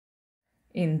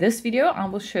In this video, I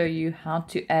will show you how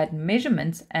to add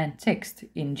measurements and text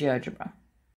in GeoGebra.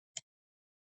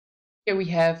 Here we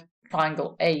have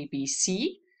triangle ABC,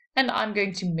 and I'm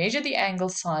going to measure the angle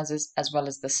sizes as well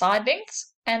as the side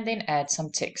lengths and then add some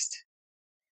text.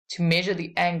 To measure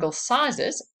the angle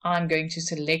sizes, I'm going to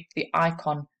select the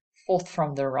icon fourth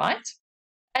from the right,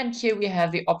 and here we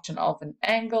have the option of an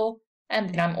angle, and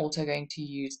then I'm also going to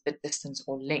use the distance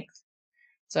or length.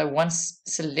 So once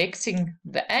selecting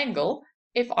the angle,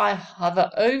 if I hover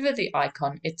over the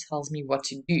icon, it tells me what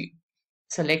to do.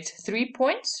 Select 3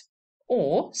 points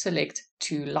or select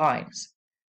 2 lines.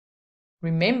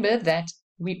 Remember that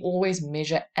we always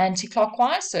measure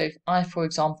anti-clockwise. So if I, for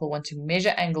example, want to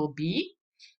measure angle B,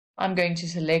 I'm going to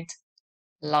select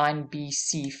line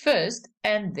BC first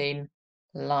and then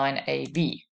line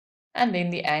AB. And then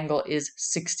the angle is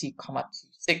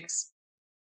 60,26.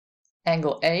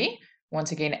 Angle A,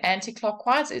 once again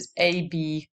anti-clockwise, is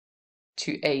AB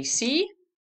to AC,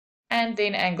 and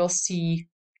then angle C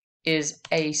is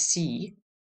AC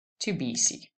to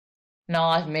BC. Now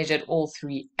I've measured all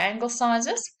 3 angle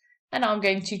sizes, and I'm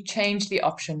going to change the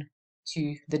option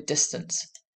to the distance.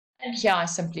 And here I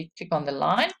simply click on the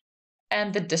line,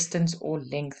 and the distance or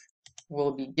length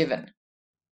will be given.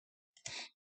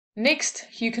 Next,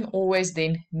 you can always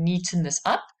then neaten this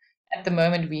up. At the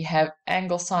moment, we have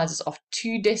angle sizes of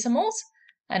 2 decimals,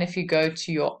 and if you go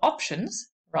to your options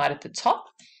right at the top,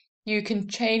 you can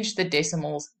change the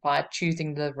decimals by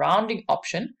choosing the rounding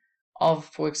option of,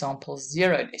 for example,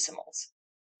 0 decimals.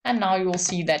 And now you will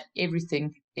see that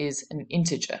everything is an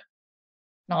integer.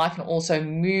 Now I can also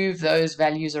move those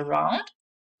values around,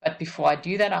 but before I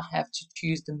do that, I have to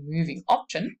choose the moving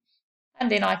option,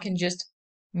 and then I can just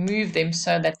move them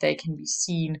so that they can be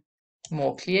seen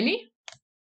more clearly.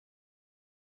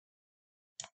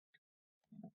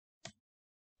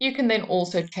 You can then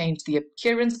also change the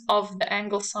appearance of the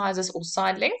angle sizes or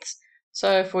side lengths.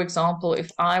 So for example, if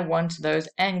I want those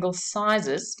angle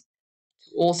sizes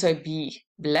to also be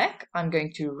black, I'm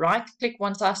going to right click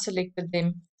once I've selected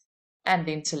them and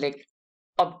then select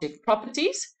object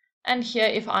properties. And here,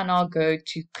 if I now go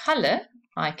to color,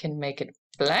 I can make it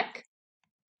black.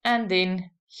 And then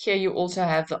here you also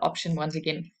have the option once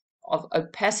again of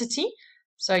opacity.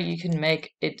 So you can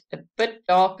make it a bit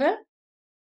darker,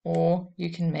 or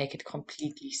you can make it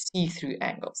completely see-through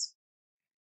angles.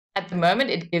 At the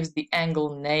moment, it gives the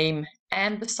angle name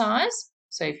and the size.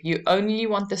 So if you only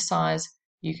want the size,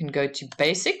 you can go to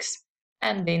basics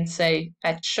and then say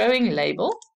at showing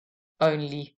label,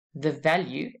 only the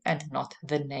value and not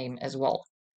the name as well.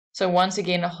 So once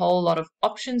again, a whole lot of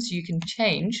options you can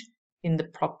change in the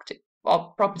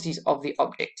properties of the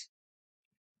object.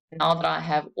 Now that I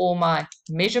have all my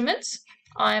measurements,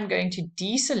 I am going to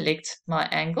deselect my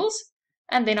angles,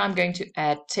 and then I'm going to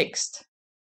add text.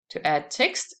 To add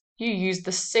text, you use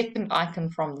the second icon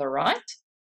from the right,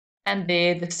 and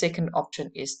there the second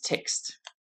option is text.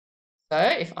 So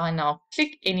if I now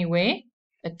click anywhere,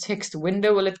 a text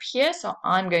window will appear. So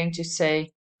I'm going to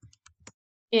say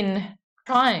in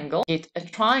triangle, get a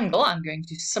triangle, I'm going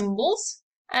to symbols,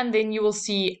 and then you will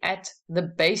see at the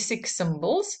basic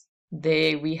symbols,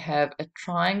 there we have a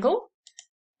triangle.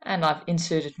 And I've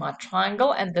inserted my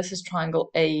triangle, and this is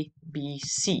triangle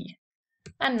ABC.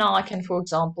 And now I can, for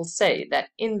example, say that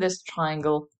in this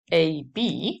triangle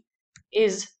AB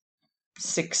is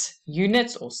 6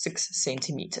 units or 6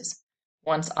 centimeters.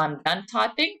 Once I'm done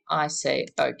typing, I say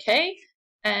OK,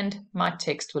 and my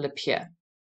text will appear.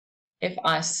 If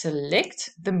I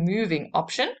select the moving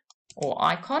option or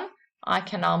icon, I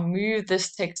can now move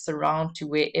this text around to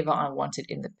wherever I want it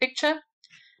in the picture.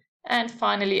 And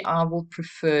finally, I will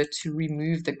prefer to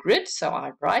remove the grid, so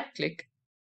I right-click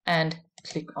and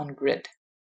click on grid.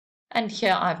 And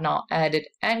here I've now added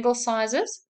angle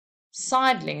sizes,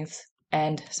 side lengths,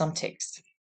 and some text.